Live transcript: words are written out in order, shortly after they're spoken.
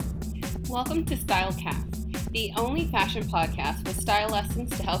Welcome to Stylecast, the only fashion podcast with style lessons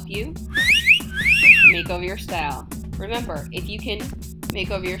to help you make over your style. Remember, if you can make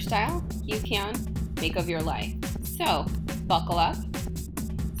over your style, you can make over your life. So, buckle up,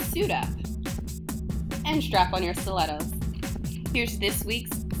 suit up, and strap on your stilettos. Here's this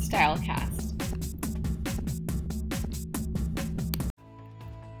week's Stylecast.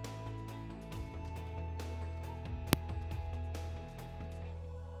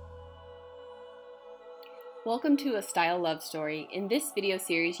 Welcome to A Style Love Story. In this video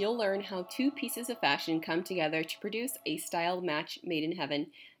series, you'll learn how two pieces of fashion come together to produce a style match made in heaven.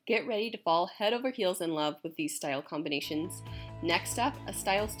 Get ready to fall head over heels in love with these style combinations. Next up, a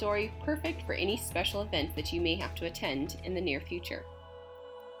style story perfect for any special event that you may have to attend in the near future.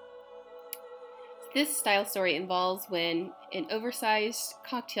 This style story involves when an oversized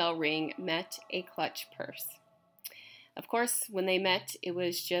cocktail ring met a clutch purse. Of course, when they met, it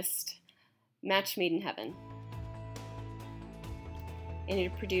was just match made in heaven. And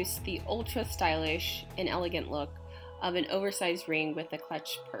it produced the ultra stylish and elegant look of an oversized ring with a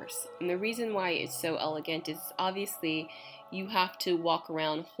clutch purse. And the reason why it's so elegant is obviously you have to walk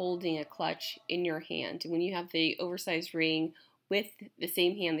around holding a clutch in your hand. When you have the oversized ring with the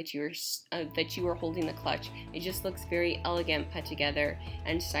same hand that you are holding the clutch, it just looks very elegant, put together,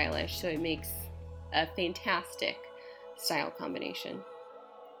 and stylish. So it makes a fantastic style combination.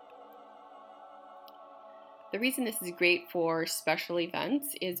 The reason this is great for special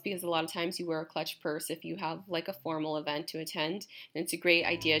events is because a lot of times you wear a clutch purse if you have like a formal event to attend, and it's a great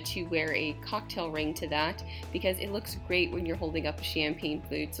idea to wear a cocktail ring to that because it looks great when you're holding up a champagne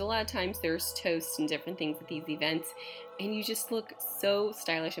flute. So a lot of times there's toasts and different things at these events, and you just look so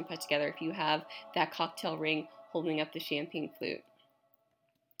stylish and put together if you have that cocktail ring holding up the champagne flute.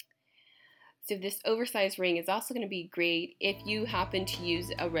 So this oversized ring is also going to be great if you happen to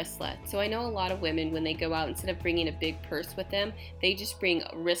use a wristlet. So I know a lot of women, when they go out, instead of bringing a big purse with them, they just bring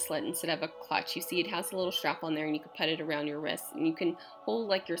a wristlet instead of a clutch. You see it has a little strap on there and you can put it around your wrist. And you can hold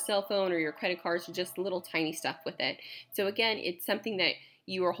like your cell phone or your credit cards or just little tiny stuff with it. So again, it's something that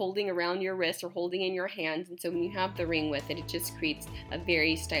you are holding around your wrist or holding in your hands. And so when you have the ring with it, it just creates a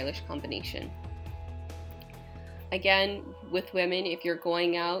very stylish combination. Again, with women, if you're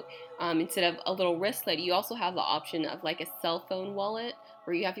going out, instead of a little wristlet, you also have the option of like a cell phone wallet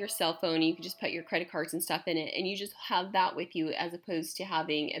where you have your cell phone and you can just put your credit cards and stuff in it, and you just have that with you as opposed to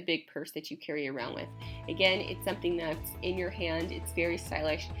having a big purse that you carry around with. Again, it's something that's in your hand, it's very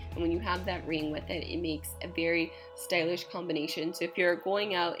stylish, and when you have that ring with it, it makes a very stylish combination. So if you're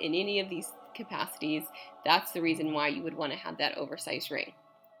going out in any of these capacities, that's the reason why you would want to have that oversized ring.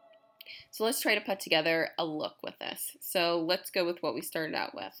 So let's try to put together a look with this. So let's go with what we started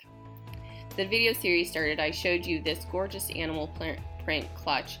out with. The video series started, I showed you this gorgeous animal print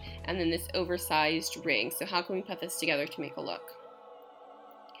clutch and then this oversized ring. So how can we put this together to make a look?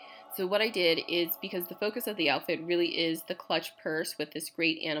 So what I did is, because the focus of the outfit really is the clutch purse with this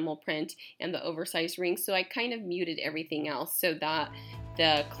great animal print and the oversized ring, so I kind of muted everything else so that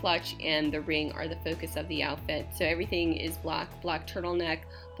the clutch and the ring are the focus of the outfit. So everything is black turtleneck,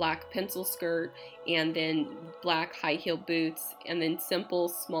 black pencil skirt, and then black high heel boots, and then simple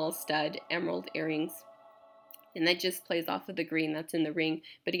small stud emerald earrings. And that just plays off of the green that's in the ring.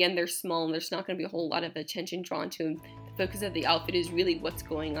 But again, they're small and there's not going to be a whole lot of attention drawn to them. The focus of the outfit is really what's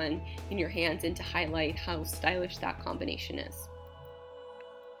going on in your hands and to highlight how stylish that combination is.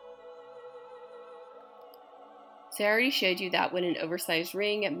 So I already showed you that when an oversized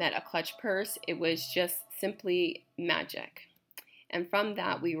ring met a clutch purse, it was just simply magic. And from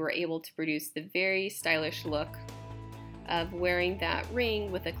that, we were able to produce the very stylish look of wearing that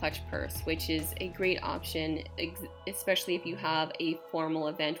ring with a clutch purse, which is a great option, especially if you have a formal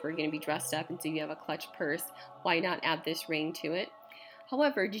event where you're going to be dressed up and so you have a clutch purse. Why not add this ring to it?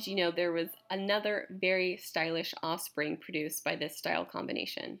 However, did you know there was another very stylish offspring produced by this style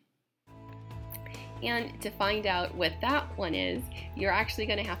combination? And to find out what that one is, you're actually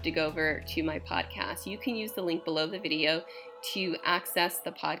going to have to go over to my podcast. You can use the link below the video to access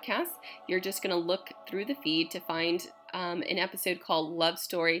the podcast. You're just going to look through the feed to find an episode called Love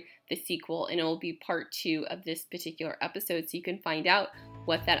Story, the sequel, and it will be part 2 of this particular episode, so you can find out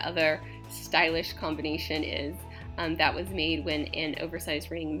what that other stylish combination is that was made when an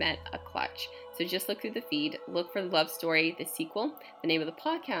oversized ring met a clutch. So just look through the feed, look for Love Story, the sequel. The name of the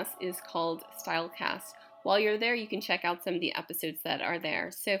podcast is called Stylecast. While you're there, you can check out some of the episodes that are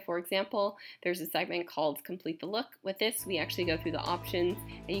there. So for example, there's a segment called Complete the Look. With this, we actually go through the options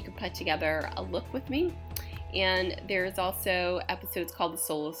and you can put together a look with me. And there's also episodes called The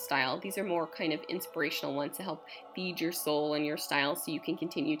Soul of Style. These are more kind of inspirational ones to help feed your soul and your style so you can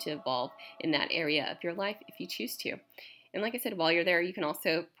continue to evolve in that area of your life if you choose to. And like I said, while you're there, you can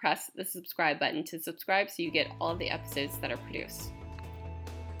also press the subscribe button to subscribe so you get all of the episodes that are produced.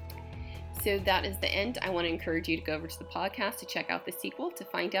 So that is the end. I want to encourage you to go over to the podcast to check out the sequel to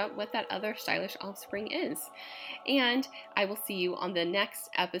find out what that other stylish offspring is. And I will see you on the next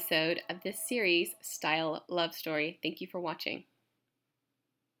episode of this series, Style Love Story. Thank you for watching.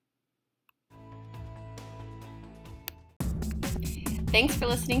 Thanks for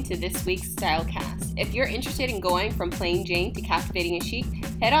listening to this week's Stylecast. If you're interested in going from plain Jane to captivating and chic,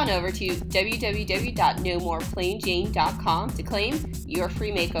 head on over to www.nomoreplainjane.com to claim your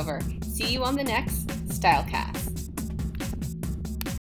free makeover. See you on the next Stylecast.